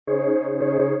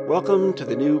Welcome to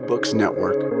the New Books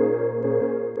Network.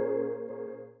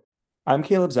 I'm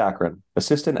Caleb Zachrin,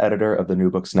 Assistant Editor of the New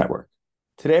Books Network.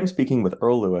 Today I'm speaking with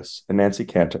Earl Lewis and Nancy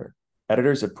Cantor,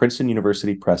 editors of Princeton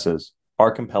University Press's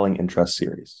Our Compelling Interest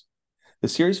series. The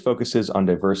series focuses on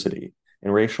diversity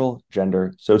in racial,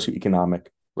 gender, socioeconomic,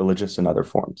 religious, and other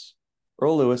forms.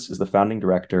 Earl Lewis is the founding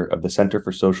director of the Center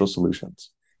for Social Solutions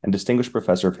and Distinguished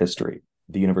Professor of History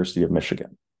at the University of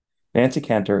Michigan. Nancy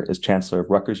Cantor is Chancellor of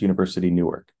Rutgers University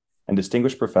Newark and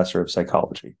Distinguished Professor of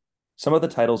Psychology. Some of the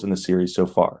titles in the series so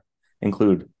far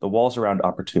include The Walls Around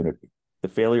Opportunity, The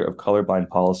Failure of Colorblind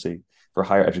Policy for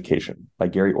Higher Education by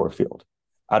Gary Orfield,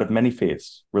 Out of Many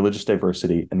Faiths, Religious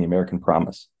Diversity and the American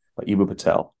Promise by Ibu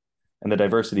Patel, and The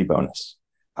Diversity Bonus,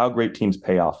 How Great Teams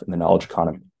Pay Off in the Knowledge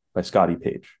Economy by Scotty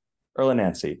Page. Earl and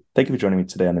Nancy, thank you for joining me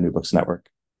today on the New Books Network.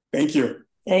 Thank you.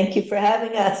 Thank you for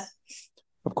having us.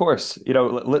 Of course.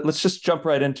 Let's just jump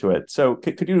right into it. So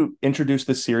could you introduce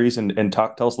this series and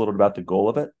tell us a little bit about the goal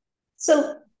of it?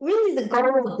 So really the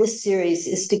goal of this series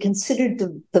is to consider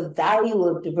the value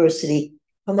of diversity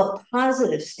from a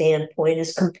positive standpoint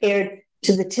as compared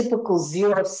to the typical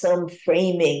zero-sum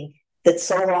framing that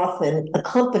so often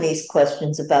accompanies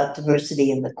questions about diversity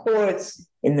in the courts,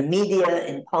 in the media,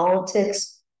 in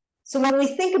politics. So when we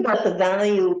think about the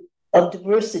value of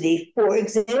diversity, for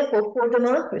example, for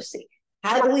democracy,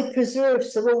 how do we preserve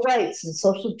civil rights and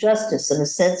social justice and a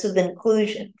sense of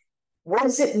inclusion? What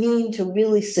does it mean to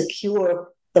really secure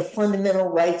the fundamental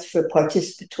rights for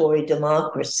participatory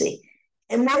democracy?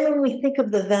 And then when we think of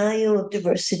the value of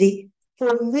diversity for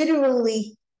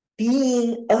literally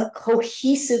being a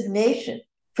cohesive nation,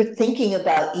 for thinking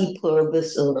about e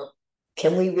pluribus unum,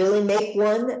 can we really make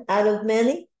one out of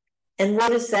many? And what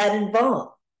does that involve?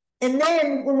 And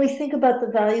then when we think about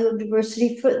the value of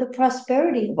diversity for the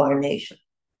prosperity of our nation,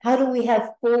 how do we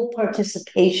have full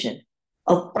participation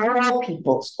of all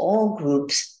peoples, all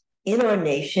groups in our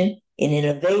nation, in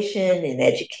innovation, in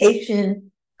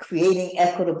education, creating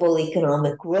equitable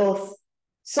economic growth?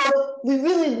 So we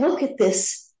really look at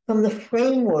this from the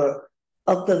framework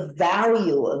of the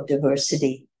value of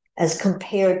diversity as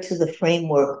compared to the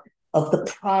framework of the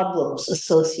problems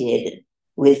associated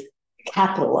with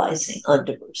capitalizing on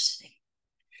diversity.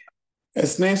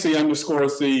 As Nancy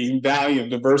underscores the value of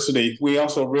diversity, we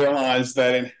also realize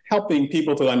that in helping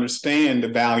people to understand the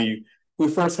value, we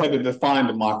first had to define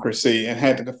democracy and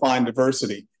had to define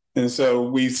diversity. And so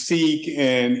we seek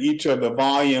in each of the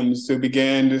volumes to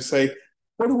begin to say,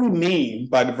 what do we mean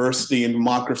by diversity and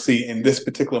democracy in this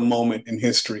particular moment in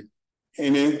history?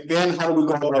 And then how do we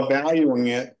go about valuing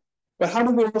it? But how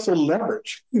do we also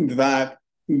leverage that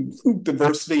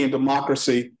diversity and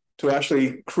democracy to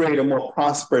actually create a more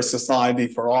prosperous society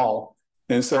for all?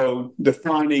 And so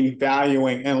defining,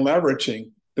 valuing, and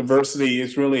leveraging diversity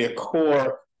is really a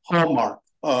core hallmark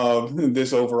of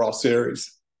this overall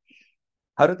series.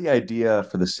 How did the idea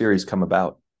for the series come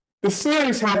about? The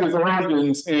series had its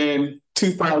origins in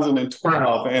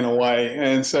 2012 in a way.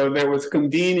 And so there was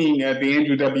convening at the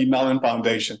Andrew W. Mellon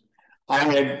Foundation. I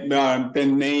had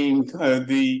been named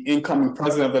the incoming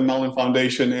president of the Mellon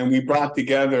Foundation, and we brought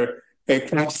together a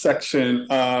cross-section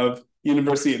of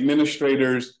university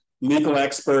administrators, legal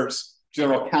experts,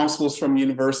 general counsels from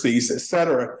universities, et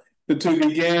cetera, to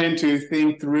begin to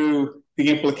think through the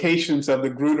implications of the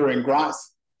Grutter and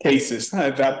Gratz cases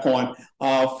at that point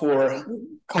for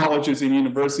colleges and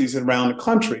universities around the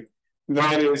country.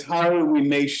 That is, how do we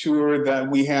make sure that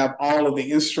we have all of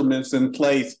the instruments in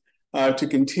place to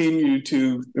continue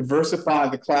to diversify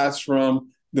the classroom,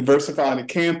 diversify the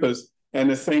campus, and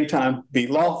at the same time be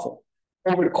lawful?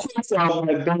 Over the course of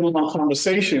that day-long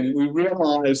conversation, we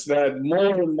realized that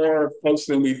more and more folks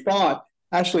than we thought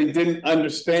actually didn't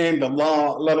understand the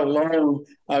law, let alone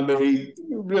the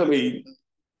really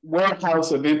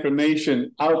warehouse of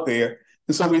information out there.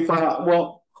 And so we thought,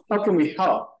 well, how can we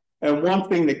help? And one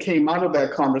thing that came out of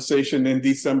that conversation in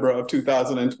December of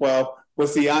 2012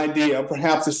 was the idea of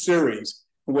perhaps a series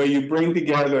where you bring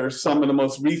together some of the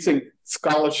most recent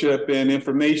scholarship and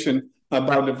information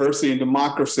about diversity and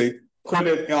democracy, put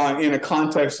it in a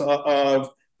context of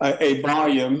a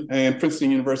volume, and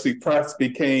Princeton University Press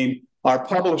became our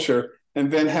publisher, and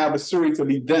then have a series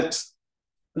of events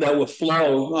that would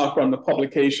flow from the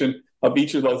publication of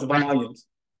each of those volumes.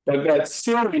 But that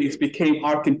series became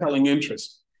Our Compelling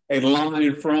Interest, a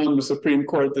line from the Supreme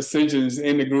Court decisions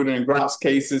in the Grutter and Gratz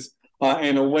cases,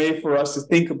 and a way for us to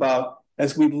think about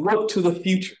as we look to the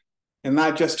future and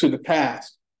not just to the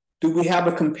past. Do we have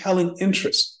a compelling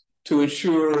interest to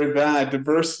ensure that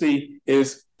diversity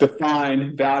is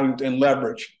defined, valued, and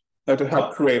leveraged to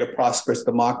help create a prosperous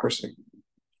democracy?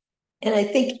 And I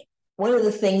think one of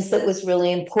the things that was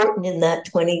really important in that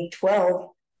 2012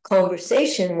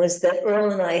 conversation was that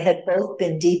Earl and I had both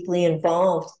been deeply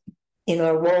involved in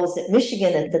our roles at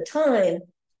Michigan at the time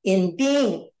in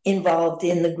being involved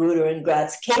in the Grutter and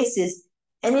Gratz cases,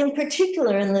 and in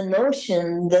particular in the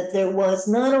notion that there was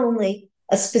not only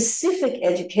a specific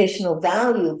educational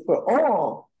value for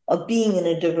all of being in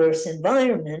a diverse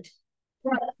environment,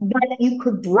 but that you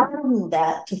could broaden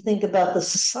that to think about the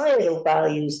societal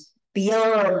values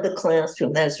beyond the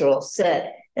classroom, as Earl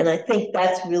said. And I think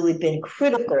that's really been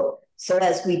critical. So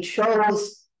as we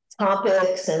chose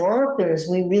topics and authors,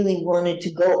 we really wanted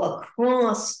to go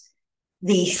across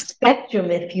the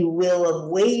spectrum, if you will,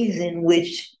 of ways in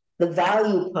which the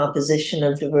value proposition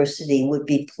of diversity would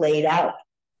be played out,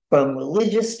 from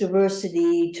religious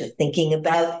diversity to thinking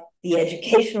about the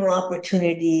educational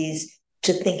opportunities,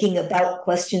 to thinking about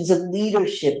questions of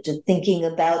leadership, to thinking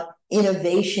about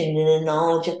innovation in a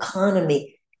knowledge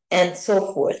economy, and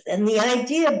so forth. And the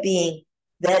idea being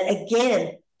that,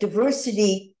 again,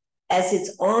 diversity, as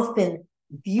it's often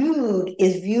viewed,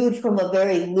 is viewed from a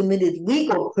very limited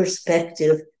legal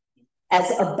perspective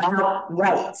as about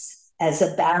rights, as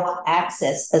about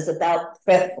access, as about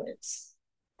preference,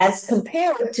 as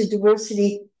compared to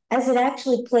diversity as it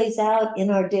actually plays out in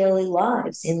our daily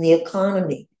lives, in the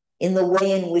economy, in the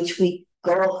way in which we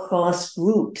go across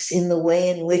groups, in the way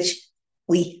in which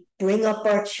we bring up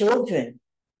our children,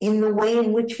 in the way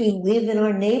in which we live in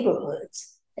our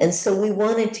neighborhoods. And so we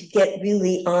wanted to get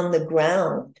really on the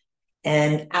ground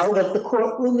and out of the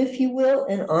courtroom, if you will,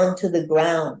 and onto the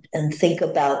ground and think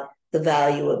about the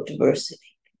value of diversity.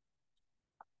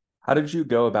 How did you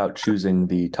go about choosing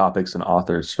the topics and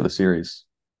authors for the series?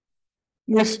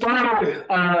 We started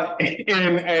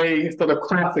in a sort of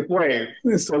classic way.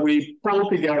 So we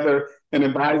pulled together an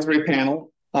advisory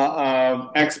panel of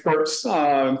experts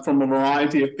from a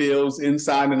variety of fields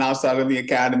inside and outside of the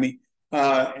academy.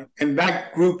 And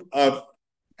that group of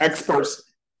experts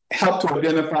helped to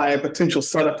identify a potential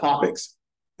set of topics.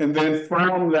 And then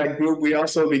from that group, we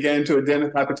also began to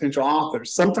identify potential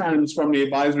authors, sometimes from the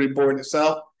advisory board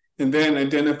itself, and then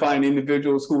identifying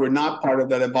individuals who were not part of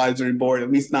that advisory board,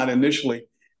 at least not initially.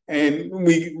 And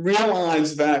we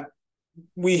realized that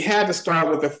we had to start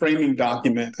with a framing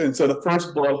document. And so the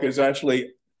first book is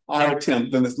actually our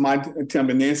attempt, and it's my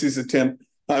attempt and Nancy's attempt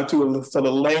to sort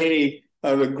of lay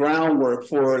the groundwork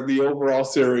for the overall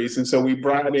series. And so we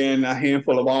brought in a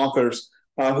handful of authors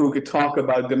who could talk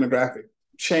about demographic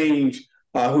change,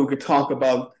 who could talk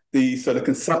about the sort of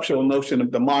conceptual notion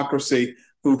of democracy,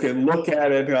 who can look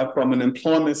at it from an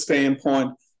employment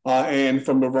standpoint and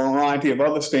from a variety of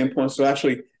other standpoints to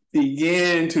actually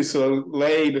begin to sort of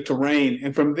lay the terrain.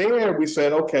 And from there, we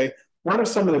said, okay, what are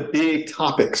some of the big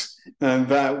topics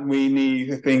that we need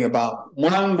to think about?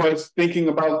 One was thinking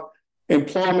about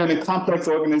employment in complex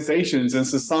organizations and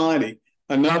society.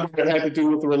 Another had to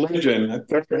do with religion. A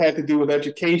third had to do with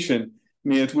education. I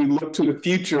mean, as we look to the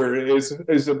future,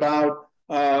 is about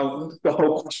the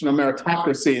whole question of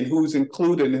meritocracy and who's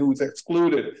included and who's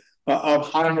excluded, of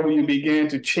how you began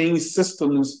to change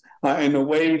systems and the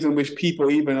ways in which people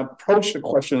even approach the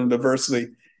question of diversity,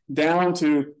 down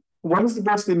to what does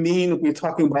diversity mean if we're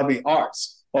talking about the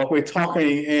arts, or if we're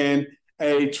talking in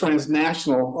a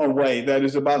transnational way that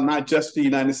is about not just the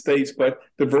United States, but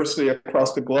diversity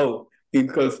across the globe.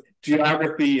 Because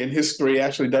geography and history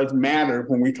actually does matter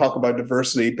when we talk about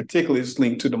diversity, particularly as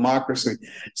linked to democracy.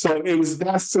 So it was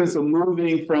that sense of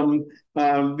moving from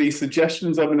the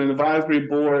suggestions of an advisory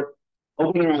board,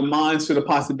 opening our minds to the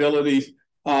possibilities,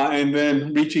 and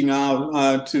then reaching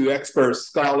out to experts,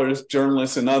 scholars,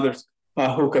 journalists, and others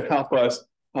who could help us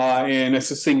in a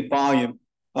succinct volume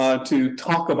to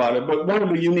talk about it. But one of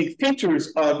the unique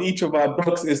features of each of our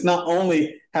books is not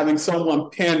only having someone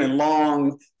pen a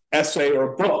long essay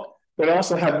or book, but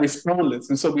also have respondents.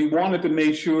 And so we wanted to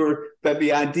make sure that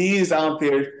the ideas out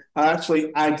there are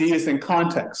actually ideas in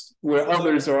context, where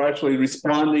others are actually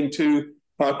responding to,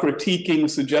 critiquing,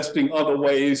 suggesting other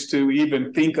ways to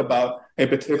even think about a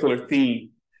particular theme.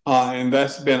 And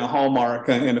that's been a hallmark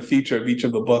and a feature of each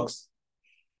of the books.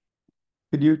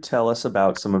 Could you tell us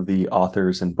about some of the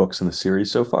authors and books in the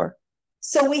series so far?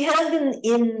 So we have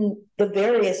in the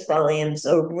various volumes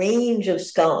a range of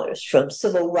scholars, from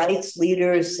civil rights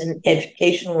leaders and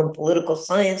educational and political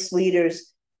science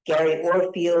leaders. Gary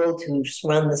Orfield, who's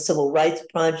run the Civil Rights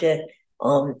Project,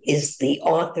 is the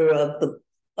author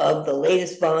of the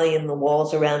latest volume, The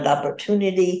Walls Around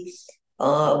Opportunity.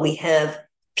 We have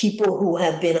people who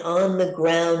have been on the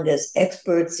ground as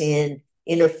experts in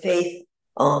interfaith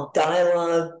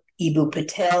dialogue. Ibu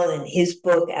Patel in his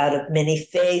book, Out of Many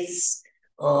Faiths.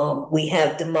 We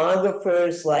have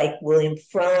demographers like William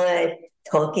Fry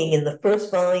talking in the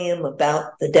first volume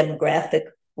about the demographic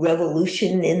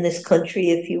revolution in this country,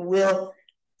 if you will.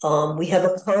 We have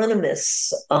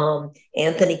economists,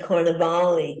 Anthony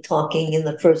Carnevale talking in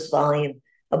the first volume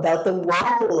about the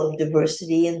role of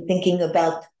diversity and thinking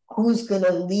about who's going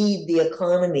to lead the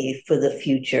economy for the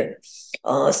future.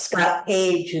 Scott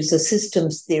Page, who's a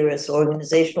systems theorist,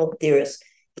 organizational theorist,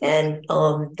 and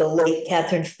the late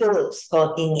Catherine Phillips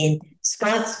talking in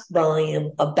Scott's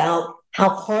volume about how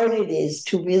hard it is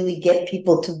to really get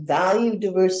people to value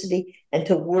diversity and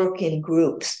to work in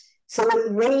groups. So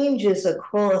it ranges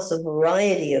across a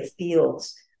variety of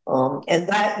fields. And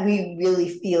that we really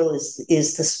feel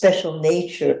is the special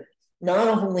nature, not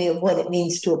only of what it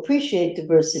means to appreciate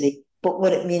diversity, but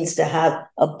what it means to have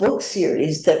a book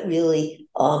series that really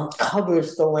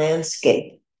covers the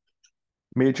landscape.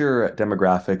 Major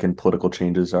demographic and political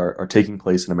changes are taking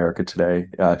place in America today,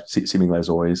 seemingly as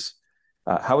always.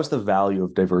 How has the value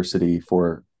of diversity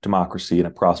for democracy in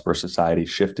a prosperous society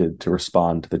shifted to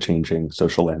respond to the changing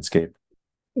social landscape?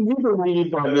 We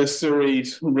believe that this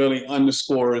series really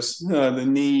underscores the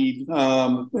need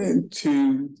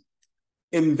to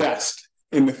invest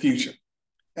in the future.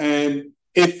 And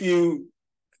if you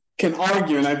can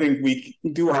argue, and I think we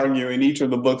do argue in each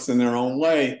of the books in their own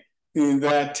way,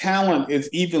 that talent is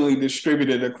evenly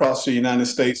distributed across the United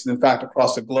States and in fact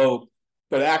across the globe,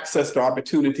 but access to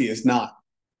opportunity is not.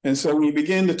 And so we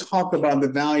begin to talk about the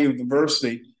value of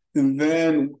diversity,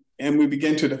 and we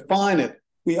begin to define it.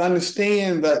 We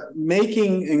understand that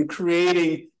making and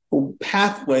creating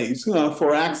pathways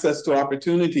for access to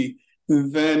opportunity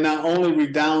then not only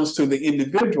redounds to the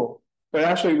individual, but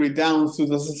actually redounds to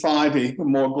the society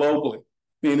more globally.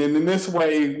 And in this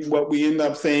way, what we end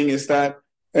up saying is that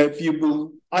if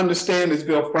you understand, as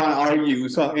Bill Fry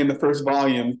argues in the first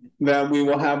volume, that we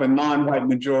will have a non-white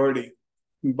majority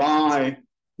by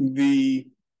the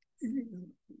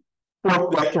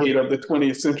fourth decade of the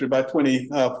 20th century, by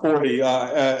 2040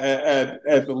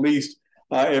 at the least,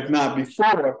 if not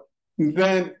before,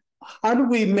 then how do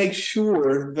we make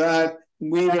sure that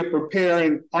we are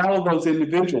preparing all of those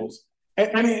individuals?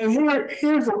 And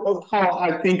here's how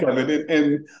I think of it.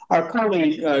 And our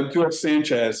colleague, George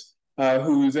Sanchez,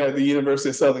 who's at the University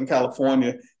of Southern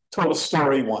California, told a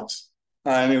story once.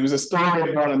 And it was a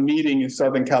story about a meeting in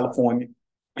Southern California.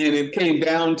 And it came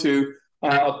down to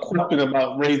a question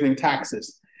about raising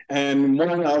taxes. And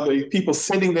one of the people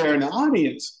sitting there in the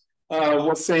audience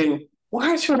was saying,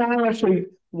 why should I actually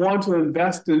want to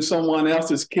invest in someone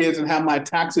else's kids and have my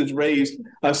taxes raised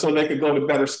so they could go to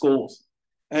better schools?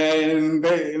 And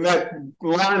that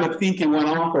line of thinking went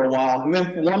on for a while. And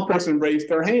then one person raised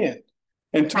their hand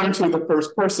and turned to the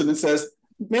first person and says,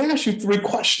 may I ask you 3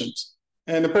 questions?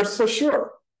 And the person says,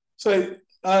 sure. So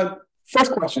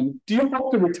first question, do you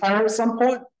hope to retire at some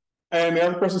point? And the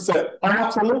other person said, oh,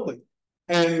 absolutely.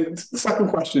 And the second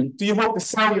question, do you hope to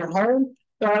sell your home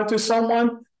to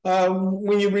someone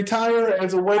when you retire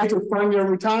as a way to fund your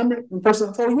retirement? And the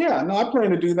person said, oh, yeah, no, I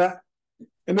plan to do that.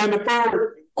 And then the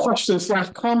third question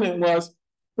 / comment was,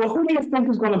 well, who do you think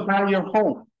is going to buy your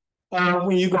home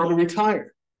when you go to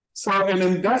retire? So an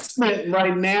investment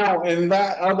right now in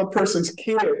that other person's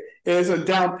kid is a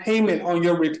down payment on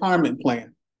your retirement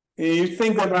plan. And you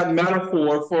think of that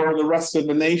metaphor for the rest of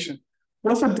the nation.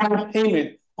 What's a down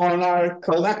payment on our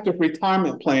collective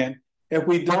retirement plan if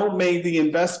we don't make the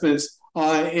investments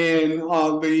in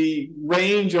the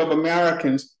range of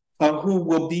Americans who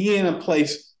will be in a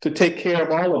place to take care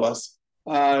of all of us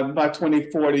by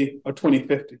 2040 or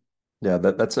 2050? Yeah,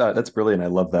 that's brilliant. I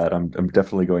love that. I'm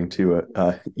definitely going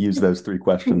to use those 3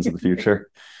 questions in the future.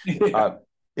 Yeah.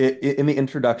 In the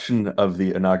introduction of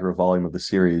the inaugural volume of the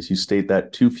series, you state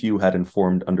that too few had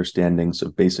informed understandings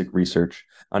of basic research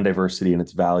on diversity and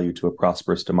its value to a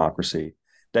prosperous democracy.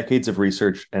 Decades of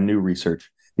research and new research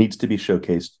needs to be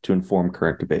showcased to inform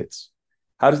current debates.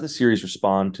 How does the series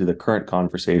respond to the current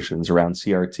conversations around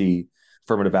CRT,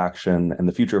 affirmative action, and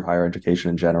the future of higher education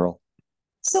in general?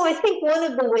 So I think one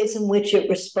of the ways in which it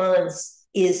responds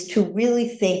is to really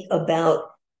think about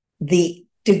the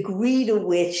degree to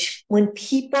which when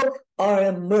people are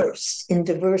immersed in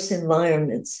diverse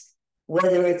environments,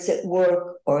 whether it's at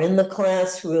work or in the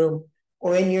classroom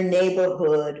or in your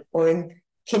neighborhood or in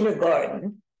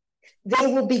kindergarten, they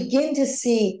will begin to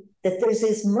see that there's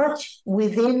as much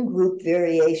within group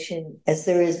variation as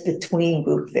there is between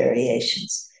group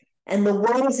variations. And the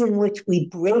ways in which we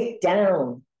break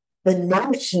down the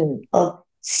notion of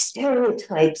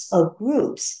stereotypes of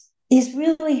groups is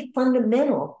really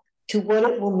fundamental to what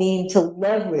it will mean to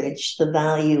leverage the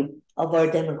value of our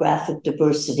demographic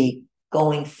diversity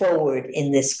going forward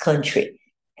in this country.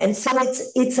 And so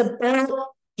it's about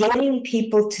getting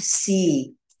people to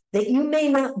see that you may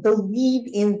not believe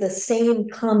in the same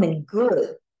common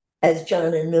good as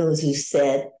John Anuzu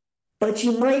said, but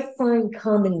you might find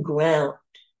common ground.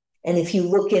 And if you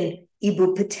look in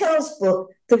Ibu Patel's book,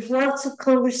 there's lots of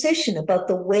conversation about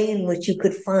the way in which you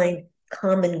could find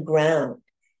common ground.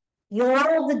 You know,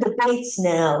 all the debates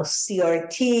now,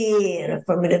 CRT and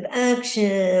affirmative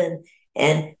action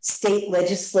and state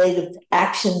legislative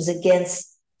actions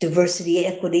against diversity,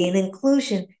 equity, and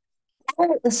inclusion,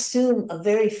 all assume a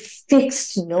very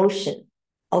fixed notion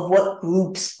of what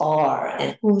groups are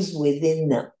and who's within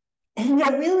them. And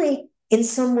they're really, in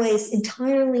some ways,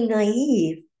 entirely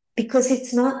naive because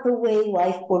it's not the way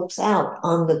life works out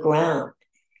on the ground.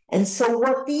 And so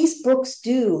what these books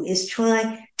do is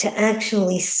try to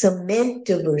actually cement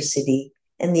diversity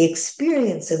and the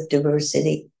experience of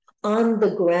diversity on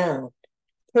the ground,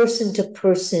 person to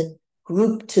person,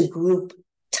 group to group,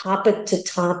 topic to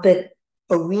topic,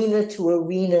 arena to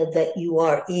arena that you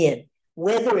are in,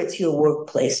 whether it's your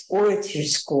workplace or it's your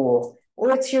school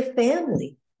or it's your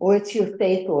family or it's your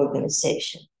faith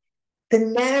organization. The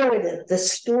narrative, the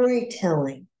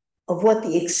storytelling of what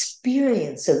the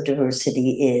experience of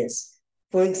diversity is.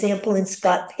 For example, in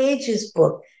Scott Page's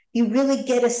book, you really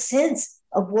get a sense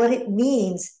of what it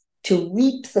means to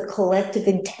reap the collective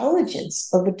intelligence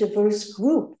of a diverse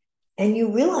group. And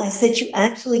you realize that you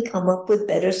actually come up with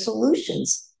better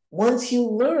solutions once you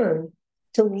learn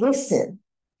to listen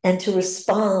and to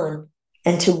respond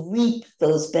and to reap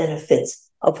those benefits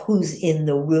of who's in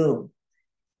the room.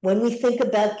 When we think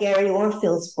about Gary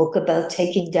Orfield's book about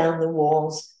taking down the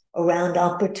walls around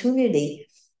opportunity,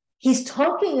 he's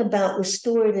talking about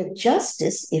restorative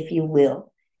justice, if you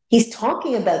will. He's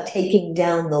talking about taking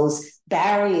down those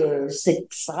barriers that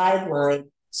sideline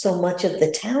so much of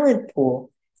the talent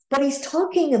pool, but he's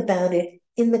talking about it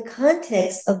in the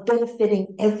context of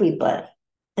benefiting everybody.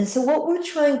 And so what we're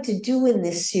trying to do in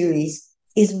this series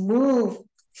is move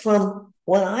from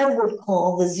what I would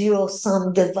call the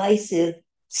zero-sum divisive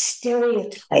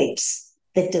stereotypes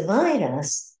that divide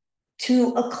us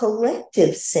to a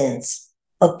collective sense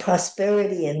of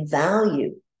prosperity and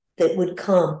value that would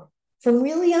come from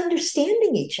really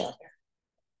understanding each other.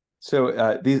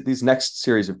 So these next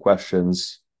series of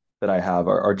questions that I have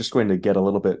are just going to get a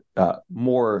little bit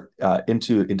more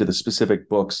into the specific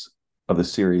books of the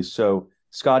series. So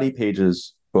Scotty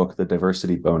Page's book, The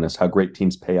Diversity Bonus, How Great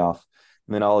Teams Pay Off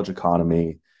in the Knowledge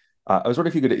Economy. I was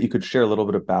wondering if you could share a little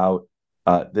bit about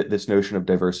this notion of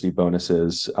diversity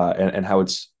bonuses and how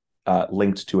it's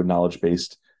linked to a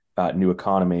knowledge-based new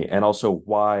economy, and also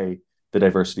why the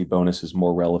diversity bonus is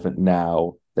more relevant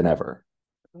now than ever.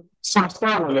 So I'll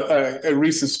start with a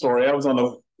recent story. I was on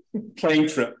a plane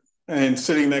trip and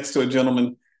sitting next to a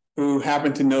gentleman who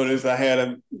happened to notice I had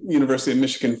a University of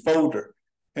Michigan folder.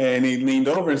 And he leaned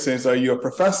over and says, "Are you a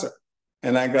professor?"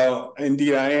 And I go,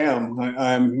 "Indeed, I am.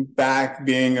 I'm back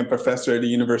being a professor at the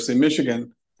University of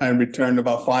Michigan. I returned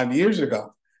about 5 years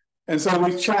ago." And so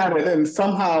we chatted, and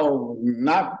somehow,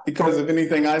 not because of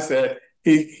anything I said,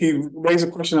 he raised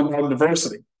a question about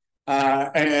diversity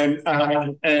and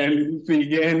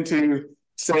began to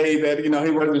say that,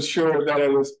 he wasn't sure that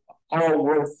it was all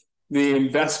worth the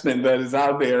investment that is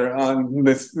out there on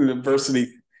this diversity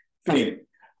thing.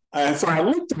 And so I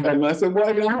looked at him and I said, "Well,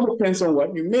 it all depends on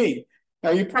what you mean. Now,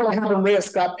 you probably haven't read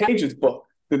Scott Page's book,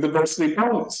 The Diversity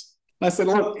Bonus." I said,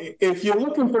 "Look, if you're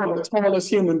looking for the tallest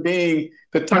human being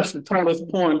to touch the tallest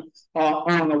point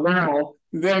on the wall,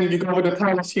 then you go with the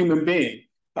tallest human being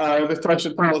to touch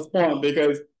the tallest point,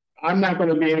 because I'm not going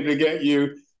to be able to get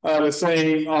you the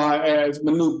same as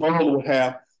Manute Bol would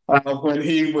have when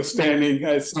he was standing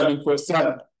at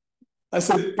 7'7". I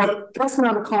said, "But that's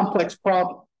not a complex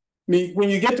problem. I mean, when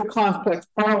you get to complex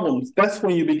problems, that's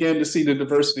when you begin to see the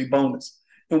diversity bonus."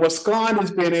 And what Scott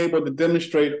has been able to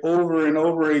demonstrate over and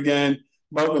over again,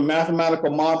 both in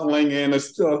mathematical modeling and a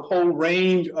whole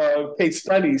range of case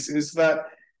studies, is that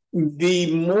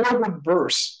the more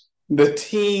diverse the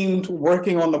team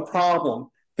working on the problem,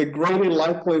 the greater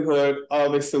likelihood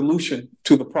of a solution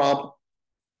to the problem.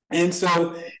 And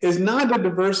so it's not that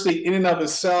diversity in and of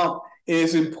itself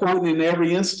is important in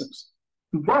every instance,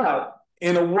 but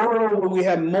in a world where we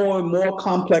have more and more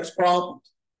complex problems,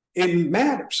 it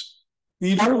matters.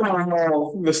 You don't want to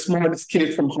have the smartest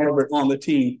kid from Harvard on the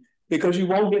team, because you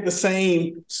won't get the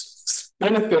same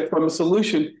benefit from a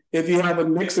solution if you have a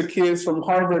mix of kids from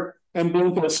Harvard and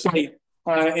Bloomfield State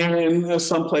and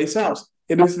someplace else.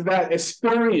 It is that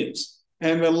experience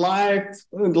and the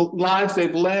lives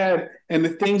they've led and the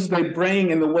things they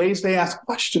bring and the ways they ask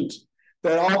questions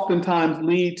that oftentimes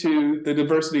lead to the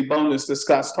diversity bonus that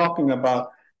Scott's talking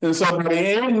about, And so by the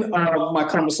end of my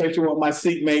conversation with my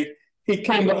seatmate, he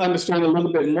came to understand a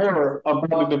little bit more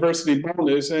about the diversity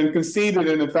bonus and conceded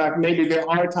in the fact maybe there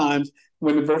are times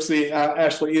when diversity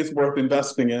actually is worth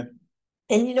investing in.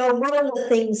 And one of the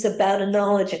things about a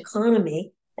knowledge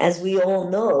economy, as we all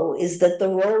know, is that the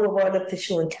role of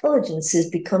artificial intelligence is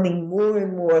becoming more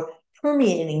and more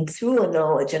permeating through a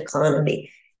knowledge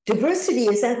economy. Diversity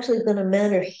is actually going to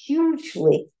matter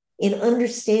hugely in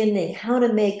understanding how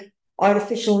to make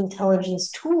artificial intelligence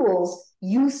tools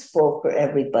useful for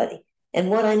everybody. And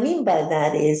what I mean by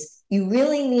that is you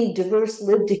really need diverse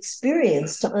lived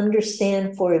experience to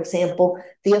understand, for example,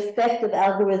 the effect of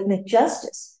algorithmic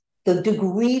justice, the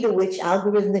degree to which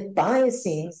algorithmic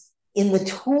biases in the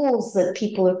tools that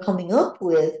people are coming up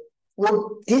with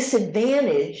will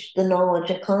disadvantage the knowledge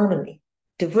economy.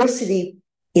 Diversity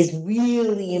is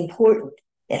really important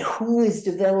at who is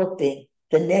developing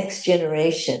the next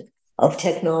generation of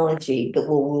technology that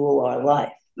will rule our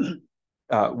life.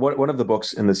 One of the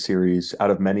books in this series,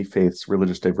 Out of Many Faiths,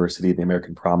 Religious Diversity, The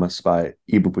American Promise by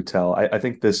Eboo Patel, I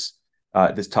think this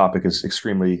topic is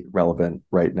extremely relevant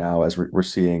right now as we're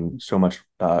seeing so much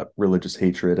religious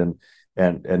hatred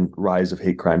and rise of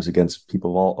hate crimes against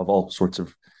people of all sorts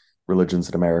of religions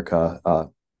in America.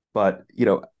 But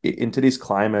in today's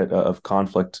climate of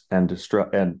conflict and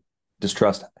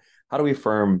distrust, how do we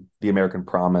affirm the American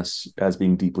promise as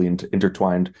being deeply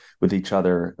intertwined with each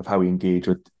other, of how we engage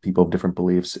with people of different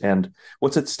beliefs? And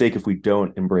what's at stake if we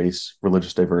don't embrace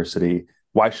religious diversity?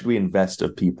 Why should we invest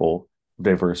of people of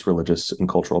diverse religious and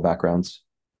cultural backgrounds?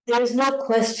 There's no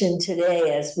question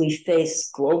today, as we face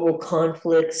global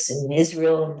conflicts in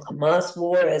Israel and Hamas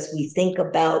war, as we think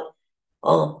about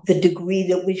the degree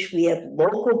to which we have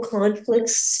local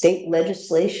conflicts, state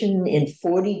legislation in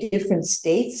 40 different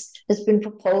states has been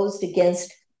proposed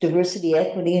against diversity,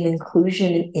 equity, and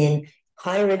inclusion in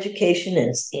higher education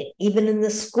and even in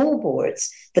the school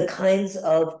boards, the kinds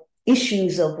of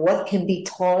issues of what can be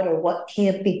taught or what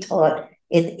can't be taught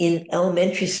in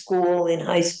elementary school, in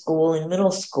high school, in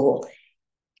middle school.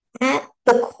 At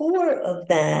the core of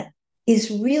that is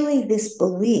really this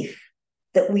belief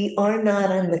that we are not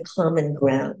on the common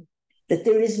ground, that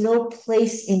there is no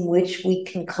place in which we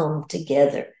can come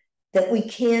together, that we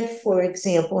can't, for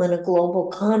example, in a global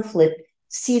conflict,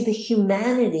 see the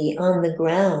humanity on the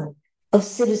ground of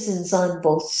citizens on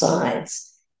both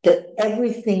sides, that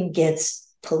everything gets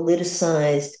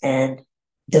politicized and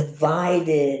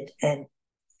divided and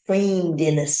framed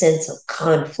in a sense of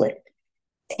conflict.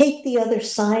 Take the other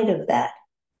side of that.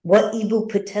 What Eboo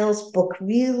Patel's book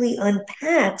really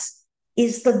unpacks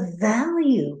is the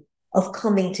value of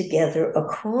coming together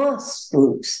across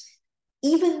groups,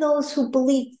 even those who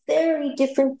believe very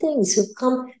different things, who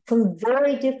come from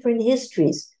very different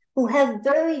histories, who have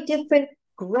very different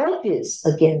grudges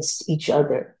against each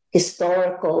other,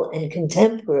 historical and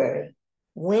contemporary.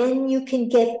 When you can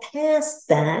get past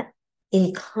that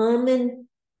in common,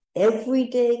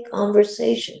 everyday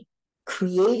conversation,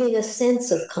 creating a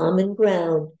sense of common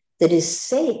ground that is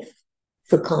safe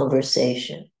for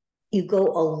conversation, you go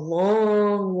a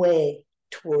long way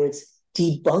towards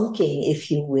debunking,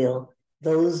 if you will,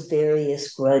 those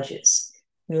various grudges.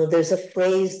 There's a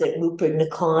phrase that Rupert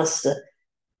Nichols, the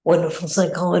wonderful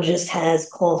psychologist, has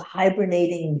called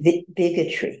hibernating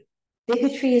bigotry.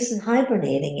 Bigotry isn't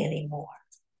hibernating anymore.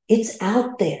 It's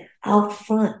out there, out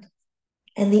front.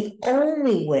 And the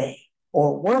only way,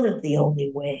 or one of the only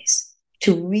ways,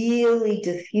 to really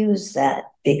diffuse that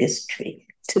bigotry,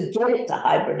 to get it to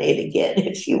hibernate again,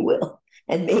 if you will,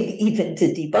 and maybe even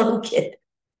to debunk it,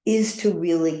 is to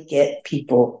really get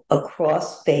people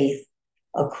across faith,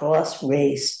 across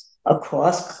race,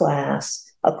 across class,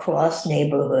 across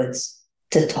neighborhoods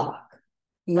to talk.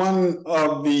 One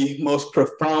of the most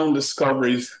profound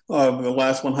discoveries of the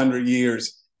last 100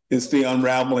 years is the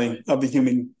unraveling of the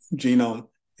human genome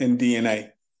and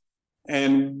DNA.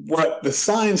 And what the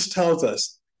science tells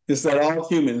us is that all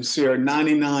humans share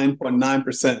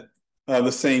 99.9% of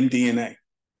the same DNA.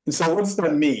 And so what does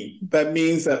that mean? That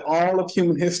means that all of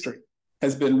human history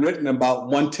has been written about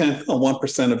 1/10 of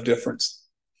 1% of difference.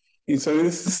 And so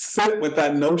just sit with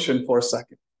that notion for a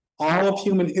second. All of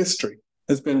human history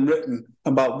has been written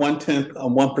about 1/10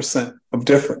 of 1% of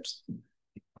difference.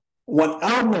 One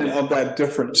element of that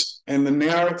difference and the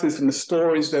narratives and the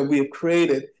stories that we have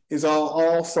created is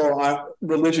also our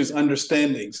religious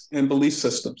understandings and belief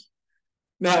systems.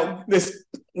 Now, this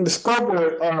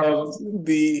discovery of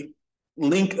the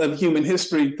link of human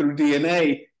history through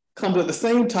DNA comes at the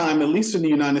same time, at least in the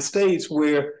United States,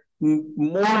 where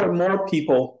more and more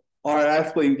people are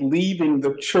actually leaving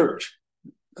the church,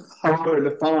 however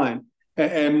defined,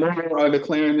 and more are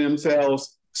declaring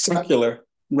themselves secular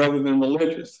rather than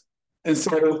religious. And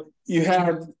so you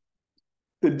have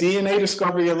the DNA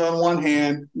discovery on one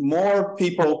hand, more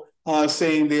people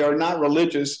saying they are not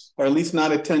religious, or at least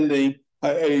not attending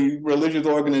a religious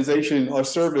organization or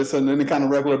service on any kind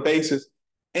of regular basis,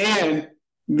 and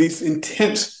these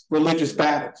intense religious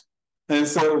battles. And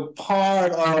so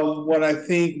part of what I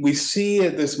think we see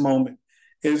at this moment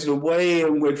is the way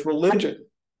in which religion,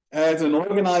 as an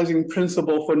organizing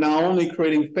principle for not only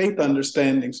creating faith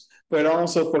understandings, but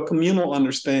also for communal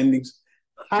understandings,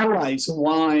 highlights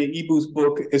why Ibu's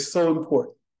book is so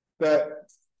important. That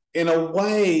in a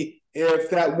way, if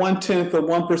that 1/10 or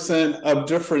 1% of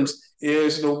difference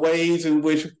is the ways in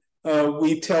which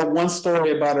we tell one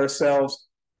story about ourselves,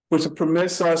 which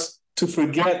permits us to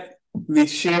forget the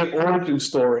shared origin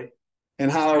story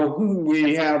and how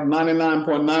we have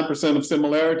 99.9% of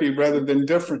similarity rather than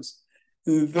difference,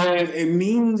 then it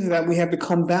means that we have to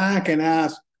come back and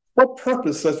ask, what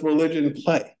purpose does religion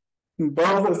play?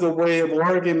 Both as a way of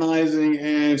organizing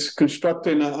and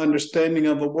constructing an understanding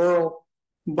of the world,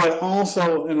 but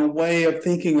also in a way of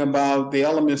thinking about the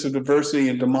elements of diversity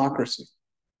and democracy.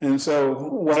 And so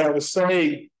what I was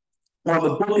saying, while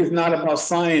the book is not about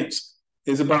science,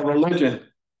 it's about religion,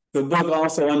 the book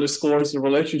also underscores the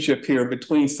relationship here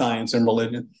between science and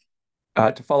religion.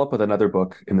 To follow up with another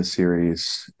book in the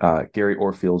series, Gary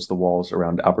Orfield's The Walls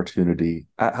Around Opportunity,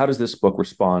 how does this book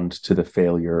respond to the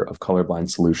failure of colorblind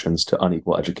solutions to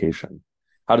unequal education?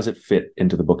 How does it fit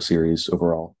into the book series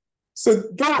overall? So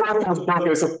Gary Orfield's book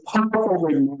is a powerful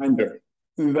reminder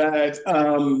that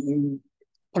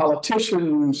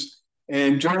politicians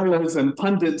and journalists and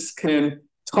pundits can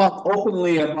talk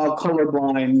openly about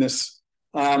colorblindness,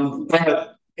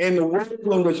 but in the world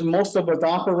in which most of us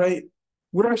operate,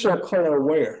 we're actually color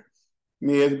aware. I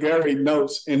mean, as Gary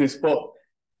notes in his book,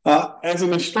 as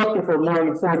an instructor for more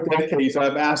than 4 decades,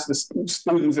 I've asked the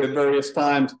students at various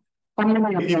times, how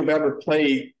many of you have ever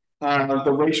played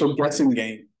the racial guessing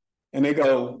game? And they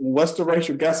go, what's the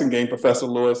racial guessing game, Professor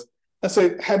Lewis? I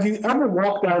say, have you ever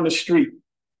walked down the street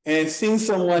and seen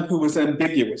someone who was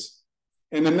ambiguous?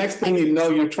 And the next thing you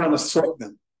know, you're trying to sort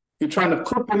them. You're trying to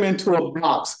put them into a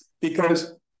box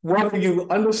because whether you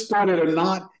understood it or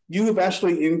not, you've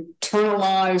actually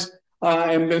internalized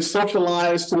and been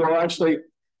socialized to actually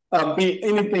be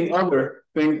anything other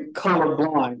than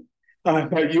colorblind.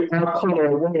 That you are color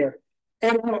aware.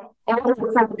 And over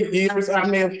 40 years, I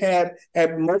may have had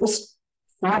at most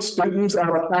 4 students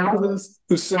out of thousands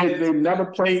who said they've never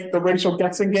played the racial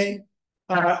guessing game.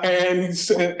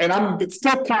 And I'm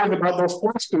still kind about those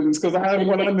 4 students because I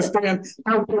want to understand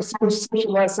how they're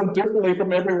socialized so differently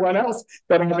from everyone else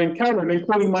that I've encountered,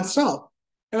 including myself.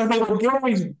 And I think what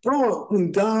Gary's book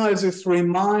does is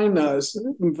remind us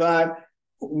that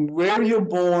where you're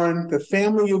born, the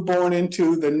family you're born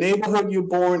into, the neighborhood you're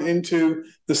born into,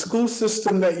 the school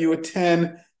system that you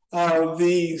attend,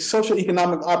 the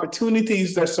socioeconomic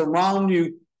opportunities that surround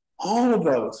you, all of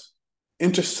those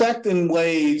intersect in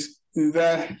ways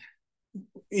that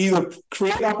either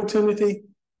create opportunity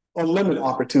or limit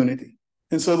opportunity.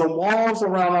 And so the walls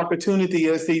around opportunity,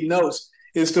 as he notes,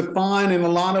 is defined in a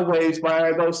lot of ways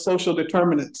by those social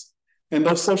determinants. And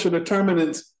those social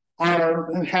determinants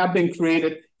have been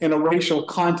created in a racial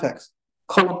context.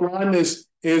 Colorblindness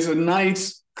is a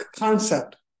nice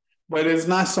concept, but it's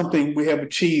not something we have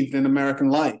achieved in American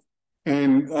life.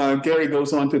 And Gary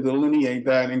goes on to delineate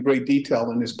that in great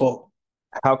detail in his book.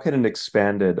 How can an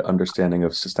expanded understanding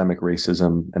of systemic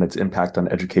racism and its impact on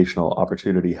educational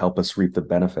opportunity help us reap the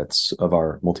benefits of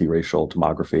our multiracial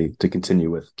demography, to continue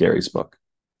with Gary's book?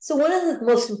 So one of the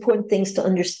most important things to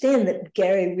understand that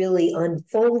Gary really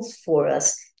unfolds for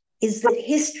us is that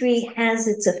history has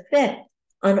its effect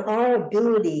on our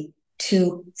ability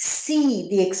to see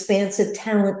the expansive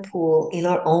talent pool in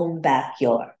our own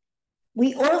backyard.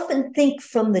 We often think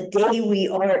from the day we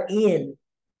are in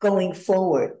going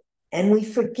forward, and we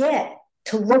forget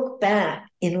to look back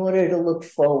in order to look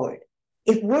forward.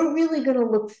 If we're really going to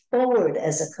look forward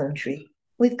as a country,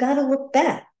 we've got to look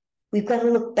back. We've got to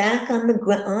look back on the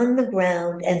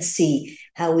ground and see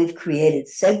how we've created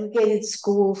segregated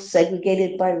schools,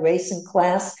 segregated by race and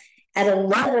class, at a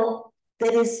level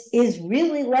that is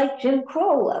really like Jim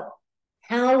Crow level.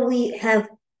 How we have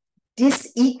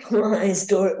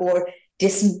disequalized or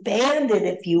disbanded,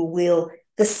 if you will,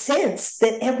 the sense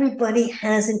that everybody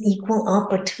has an equal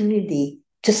opportunity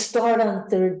to start on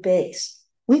third base.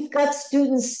 We've got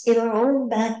students in our own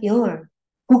backyard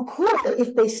who could,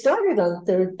 if they started on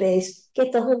third base,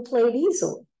 get the home plate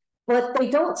easily. But they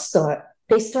don't start.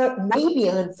 They start maybe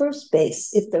on first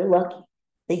base if they're lucky.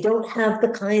 They don't have the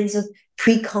kinds of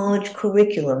pre-college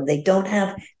curriculum. They don't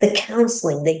have the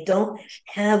counseling. They don't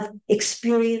have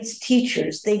experienced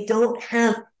teachers. They don't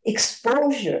have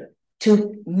exposure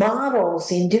to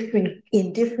models in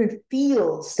different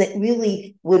fields that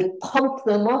really would pump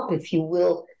them up, if you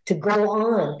will, to go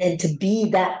on and to be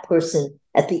that person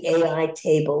at the AI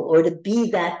table, or to be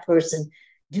that person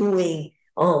doing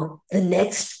the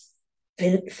next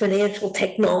financial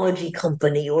technology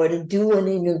company, or to do an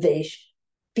innovation,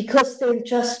 because they're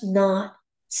just not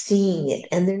seeing it.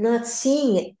 And they're not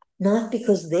seeing it not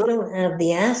because they don't have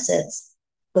the assets,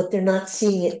 but they're not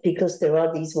seeing it because there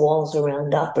are these walls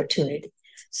around opportunity.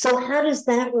 So how does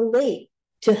that relate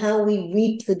to how we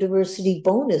reap the diversity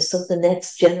bonus of the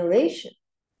next generation?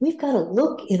 We've got to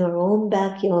look in our own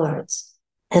backyards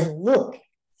and look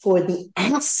for the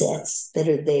assets that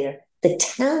are there, the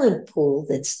talent pool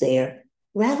that's there,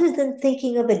 rather than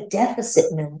thinking of a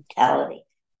deficit mentality.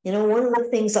 You know, one of the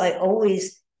things I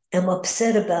always am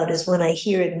upset about is when I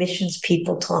hear admissions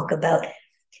people talk about,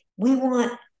 we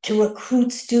want to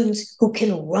recruit students who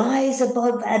can rise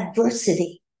above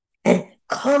adversity and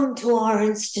come to our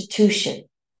institution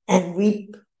and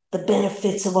reap the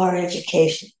benefits of our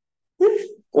education.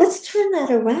 Let's turn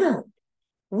that around.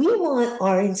 We want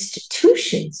our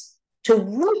institutions to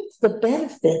reap the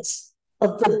benefits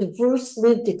of the diverse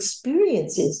lived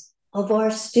experiences of our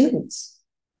students.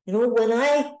 You know, when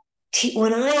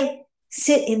I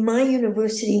sit in my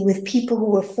university with people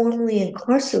who were formerly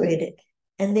incarcerated,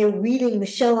 and they're reading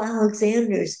Michelle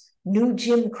Alexander's New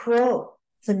Jim Crow,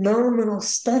 phenomenal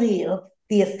study of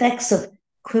the effects of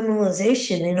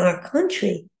criminalization in our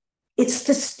country, it's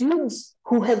the students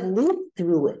who have lived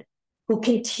through it who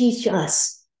can teach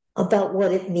us about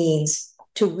what it means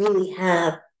to really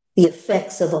have the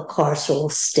effects of a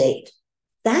carceral state.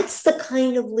 That's the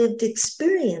kind of lived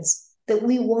experience that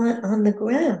we want on the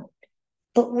ground.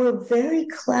 But we're very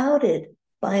clouded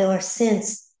by our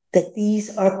sense that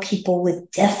these are people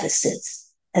with deficits,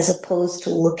 as opposed to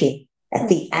looking at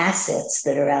the assets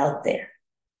that are out there.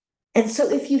 And so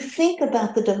if you think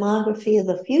about the demography of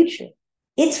the future,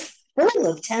 it's full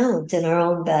of talent in our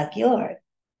own backyard,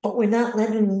 but we're not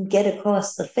letting them get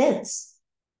across the fence,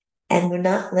 and we're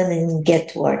not letting them get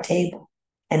to our table.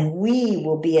 And we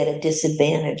will be at a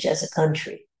disadvantage as a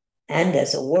country and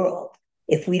as a world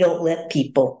if we don't let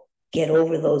people get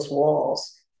over those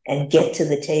walls and get to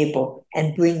the table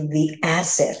and bring the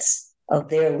assets of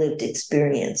their lived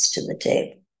experience to the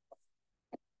table.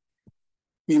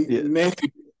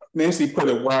 Nancy put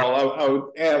it well. I would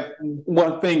add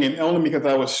one thing, and only because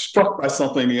I was struck by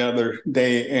something the other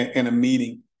day in a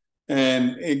meeting.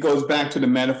 And it goes back to the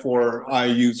metaphor I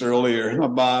used earlier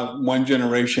about one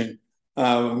generation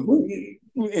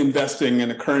investing in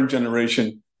the current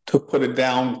generation to put a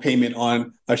down payment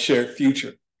on a shared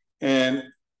future. And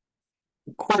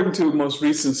according to most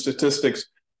recent statistics,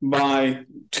 by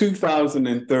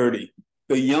 2030,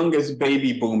 the youngest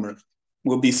baby boomer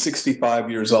will be 65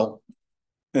 years old.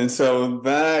 And so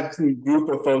that group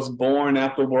of folks born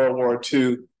after World War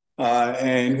II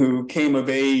and who came of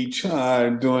age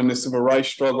during the civil rights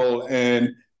struggle and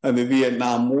the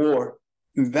Vietnam War,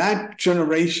 that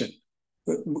generation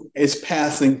is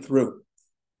passing through.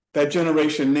 That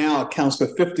generation now accounts for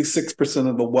 56%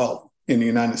 of the wealth in the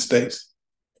United States.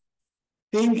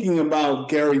 Thinking about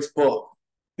Gary's book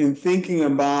and thinking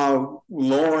about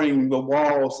lowering the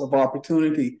walls of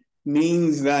opportunity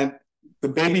means that the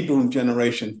baby boom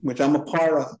generation, which I'm a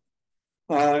part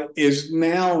of, is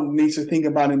now needs to think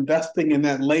about investing in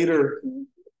that later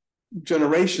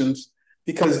generations,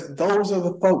 because those are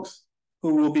the folks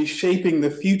who will be shaping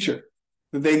the future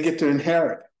that they get to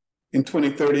inherit in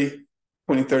 2030,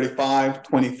 2035,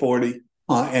 2040,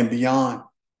 and beyond.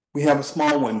 We have a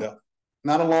small window,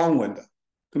 not a long window,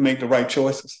 to make the right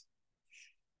choices.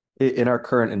 In our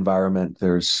current environment,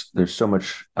 there's so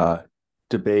much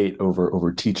debate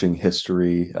over teaching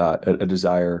history, a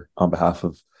desire on behalf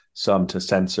of some to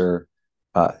censor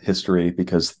history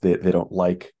because they don't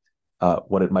like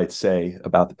what it might say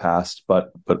about the past.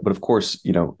 But of course,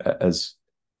 you know, as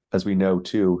we know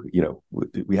too, you know,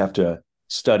 we have to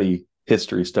study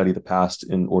history, study the past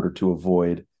in order to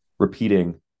avoid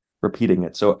repeating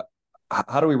it. So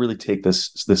how do we really take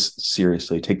this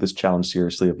seriously, take this challenge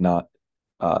seriously of not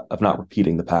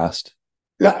repeating the past?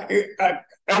 Yeah,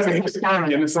 as a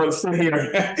historian, so to sit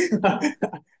here,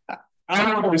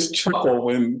 I always chuckle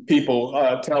when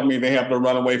people tell me they have to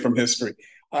run away from history.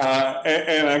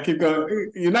 And I keep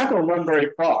going, you're not going to run very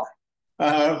far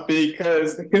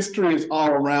because history is all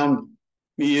around you.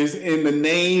 It is in the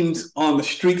names on the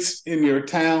streets in your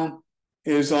town.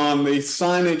 is on the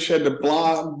signage at the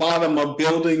bottom of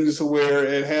buildings where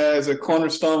it has a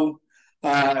cornerstone.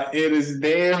 It is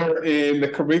there in the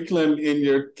curriculum in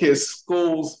your kids'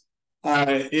 schools.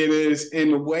 It is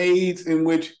in the ways in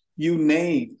which you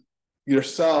name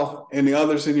yourself and the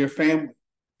others in your family.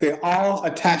 They're all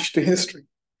attached to history.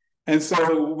 And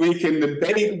so we can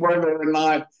debate whether or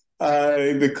not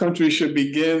the country should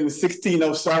begin in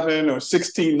 1607 or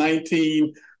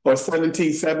 1619 or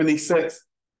 1776.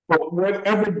 But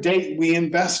whatever date we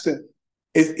invest in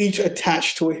is each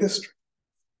attached to a history.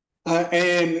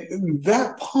 And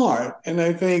that part, and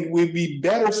I think we'd be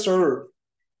better served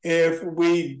if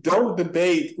we don't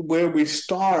debate where we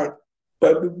start,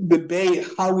 but debate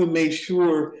how we make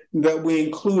sure that we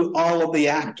include all of the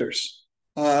actors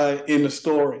in the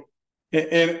story.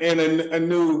 And a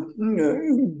new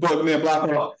book, Neil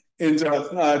Blackwell, ends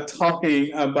up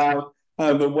talking about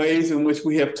the ways in which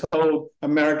we have told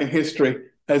American history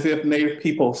as if Native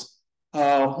peoples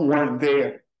weren't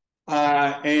there.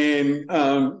 And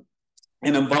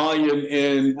in a volume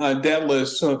in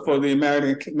Deathless for the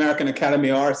American Academy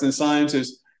of Arts and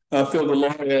Sciences, Phil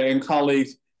DeLoria and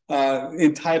colleagues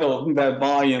entitled that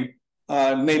volume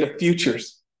Native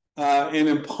Futures. And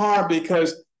in part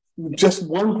because just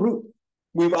one group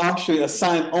we've actually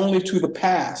assigned only to the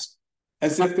past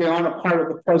as if they aren't a part of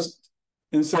the present.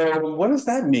 And so what does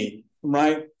that mean,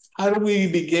 right? How do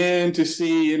we begin to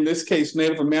see, in this case,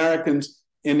 Native Americans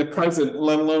in the present,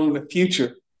 let alone the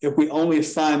future, if we only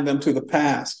assign them to the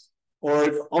past? Or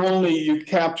if only you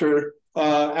capture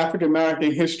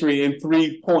African-American history in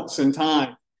 3 points in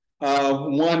time.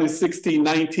 One is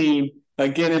 1619,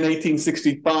 again in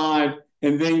 1865,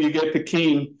 and then you get the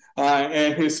King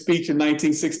and his speech in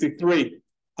 1963.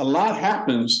 A lot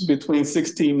happens between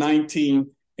 1619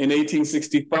 and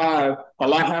 1865. A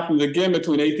lot happens again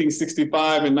between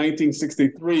 1865 and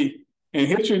 1963. And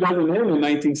history doesn't end in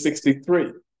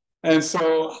 1963. And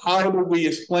so how do we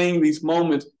explain these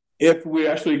moments if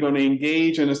we're actually going to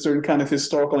engage in a certain kind of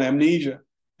historical amnesia?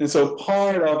 And so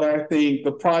part of, I think,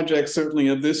 the project certainly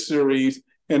of this series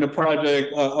and the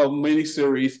project of many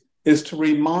series is to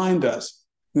remind us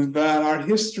that our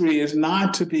history is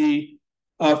not to be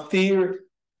feared.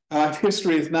 Our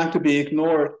history is not to be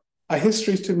ignored. Our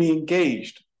history is to be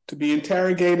engaged, to be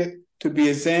interrogated, to be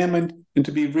examined, and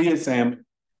to be re-examined.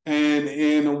 And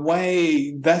in a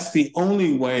way, that's the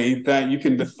only way that you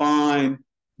can define,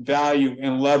 value,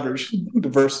 and leverage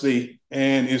diversity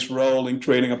and its role in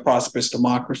creating a prosperous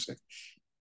democracy.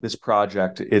 This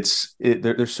project,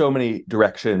 there's so many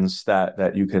directions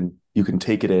that you can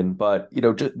take it in. But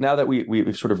just now that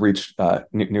we've sort of reached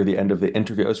near the end of the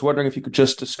interview, I was wondering if you could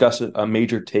just discuss a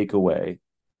major takeaway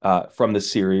from the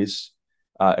series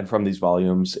and from these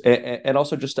volumes, and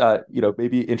also just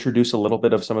maybe introduce a little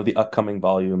bit of some of the upcoming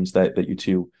volumes that you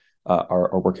two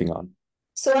are working on.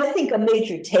 So I think a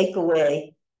major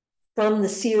takeaway from the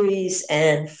series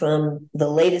and from the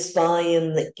latest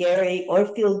volume that Gary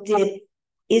Orfield did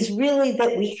is really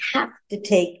that we have to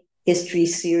take history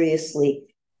seriously,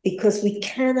 because we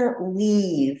cannot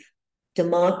leave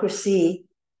democracy,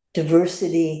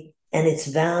 diversity, and its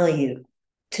value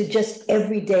to just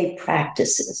everyday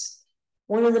practices.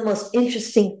 One of the most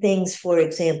interesting things, for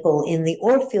example, in the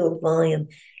Orfield volume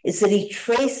is that he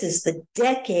traces the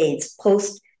decades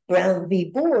post-Brown v.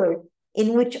 Board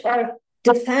in which our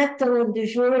de facto and de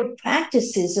jure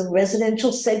practices of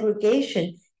residential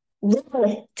segregation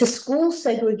led to school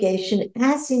segregation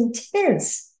as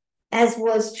intense as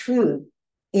was true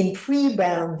in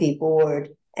pre-Brown v. Board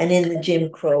and in the Jim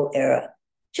Crow era.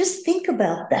 Just think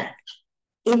about that.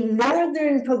 In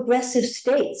northern progressive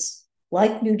states,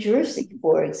 like New Jersey,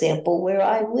 for example, where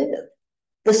I live,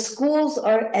 the schools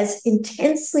are as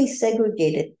intensely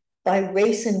segregated by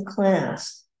race and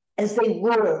class as they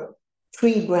were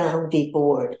pre-Brown v.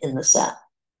 Board in the South.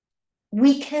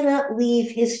 We cannot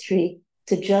leave history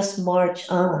to just march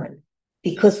on,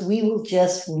 because we will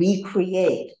just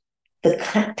recreate the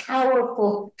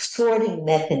powerful sorting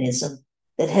mechanism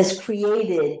that has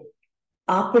created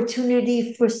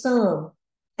opportunity for some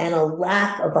and a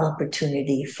lack of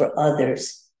opportunity for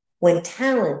others when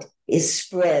talent is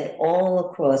spread all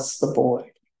across the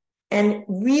board. And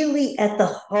really at the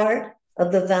heart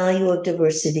of the value of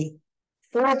diversity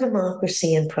for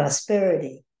democracy and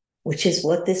prosperity, which is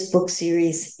what this book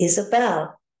series is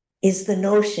about, is the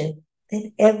notion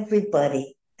that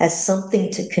everybody has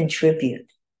something to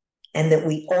contribute and that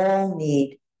we all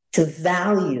need to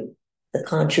value the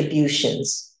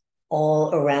contributions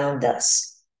all around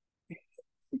us.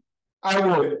 I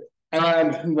would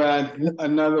add that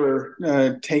another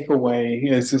takeaway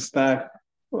is that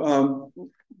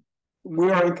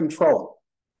we are in control.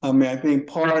 I mean, I think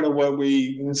part of what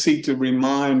we seek to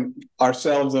remind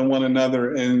ourselves and one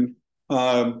another in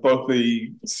both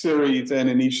the series and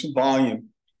in each volume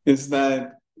is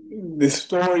that the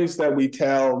stories that we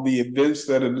tell, the events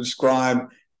that are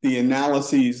described, the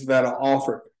analyses that are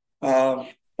offered,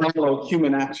 follow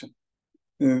human action.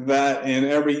 That in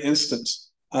every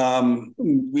instance,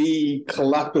 we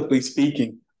collectively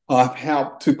speaking have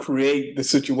helped to create the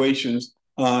situations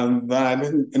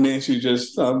that Nancy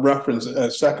just referenced a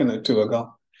second or two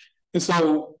ago. And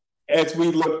so as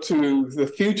we look to the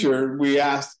future, we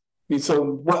ask, so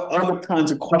what other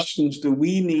kinds of questions do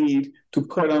we need to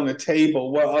put on the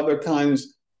table? What other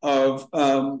kinds of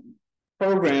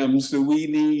programs do we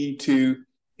need to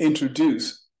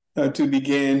introduce to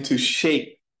begin to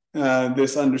shape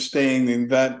this understanding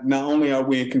that not only are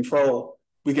we in control,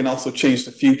 we can also change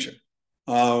the future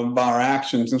by our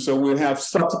actions. And so we'll have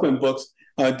subsequent books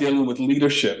dealing with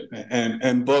leadership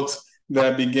and books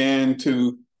that began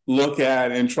to look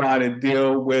at and try to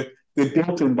deal with the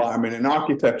built environment and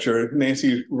architecture.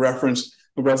 Nancy referenced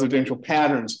the residential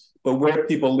patterns, but where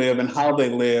people live and how they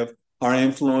live are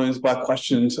influenced by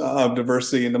questions of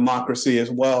diversity and democracy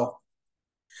as well.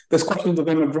 There's questions of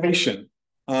immigration.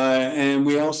 And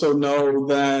we also know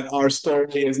that our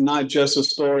story is not just a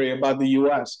story about the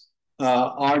US.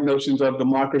 Our notions of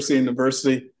democracy and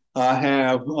diversity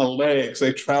have legs.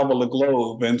 They travel the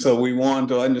globe. And so we want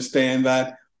to understand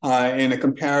that in a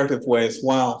comparative way as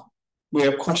well. We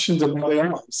have questions about the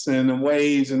arts and the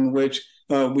ways in which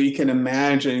we can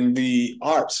imagine the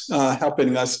arts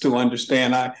helping us to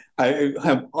understand. I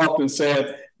have often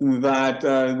said that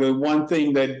the one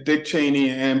thing that Dick Cheney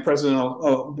and President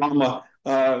Obama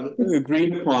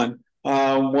agreed upon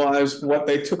was what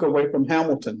they took away from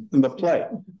Hamilton in the play.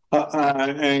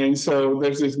 And so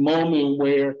there's this moment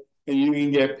where you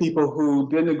can get people who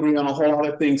didn't agree on a whole lot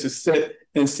of things to sit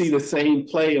and see the same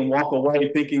play and walk away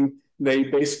thinking they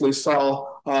basically saw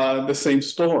the same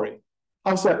story.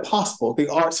 How's that possible? The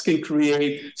arts can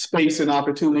create space and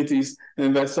opportunities,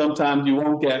 and that sometimes you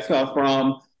won't get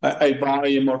from a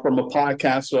volume or from a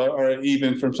podcast or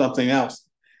even from something else.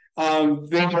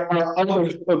 There are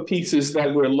other pieces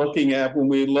that we're looking at when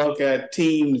we look at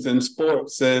teams and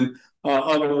sports and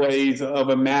other ways of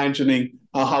imagining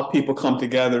how people come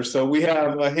together. So we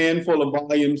have a handful of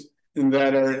volumes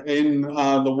that are in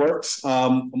the works,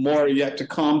 more yet to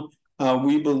come.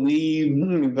 We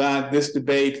believe that this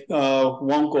debate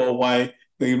won't go away.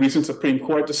 The recent Supreme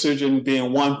Court decision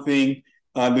being one thing,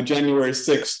 the January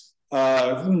 6th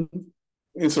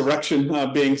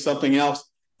insurrection being something else,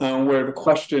 where the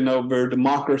question over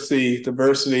democracy,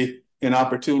 diversity, and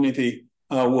opportunity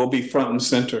will be front and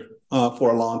center for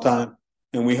a long time.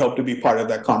 And we hope to be part of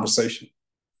that conversation.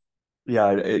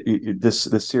 Yeah, this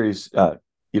series,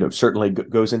 certainly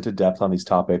goes into depth on these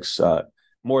topics.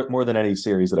 More than any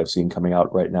series that I've seen coming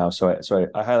out right now. So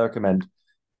I highly recommend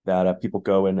that people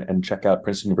go and check out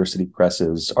Princeton University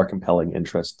Press's Our Compelling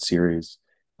Interest series.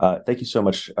 Thank you so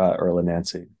much, Earl and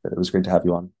Nancy. It was great to have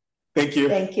you on. Thank you.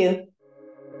 Thank you.